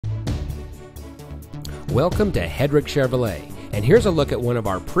Welcome to Hedricks Chevrolet, and here's a look at one of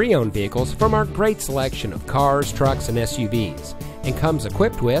our pre-owned vehicles from our great selection of cars, trucks, and SUVs, and comes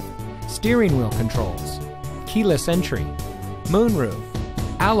equipped with steering wheel controls, keyless entry, moonroof,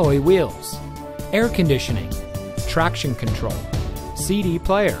 alloy wheels, air conditioning, traction control, CD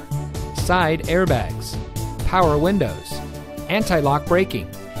player, side airbags, power windows, anti-lock braking,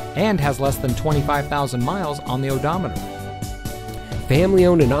 and has less than 25,000 miles on the odometer. Family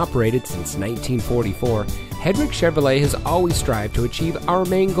owned and operated since 1944, Hedrick Chevrolet has always strived to achieve our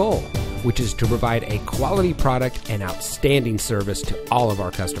main goal, which is to provide a quality product and outstanding service to all of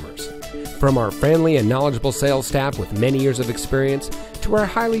our customers. From our friendly and knowledgeable sales staff with many years of experience to our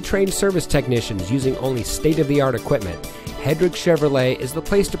highly trained service technicians using only state-of-the-art equipment, Hedrick Chevrolet is the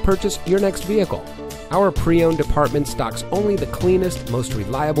place to purchase your next vehicle. Our pre-owned department stocks only the cleanest, most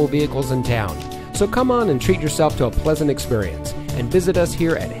reliable vehicles in town. So come on and treat yourself to a pleasant experience and visit us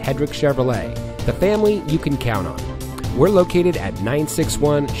here at Hedrick Chevrolet, the family you can count on. We're located at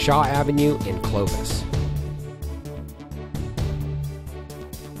 961 Shaw Avenue in Clovis.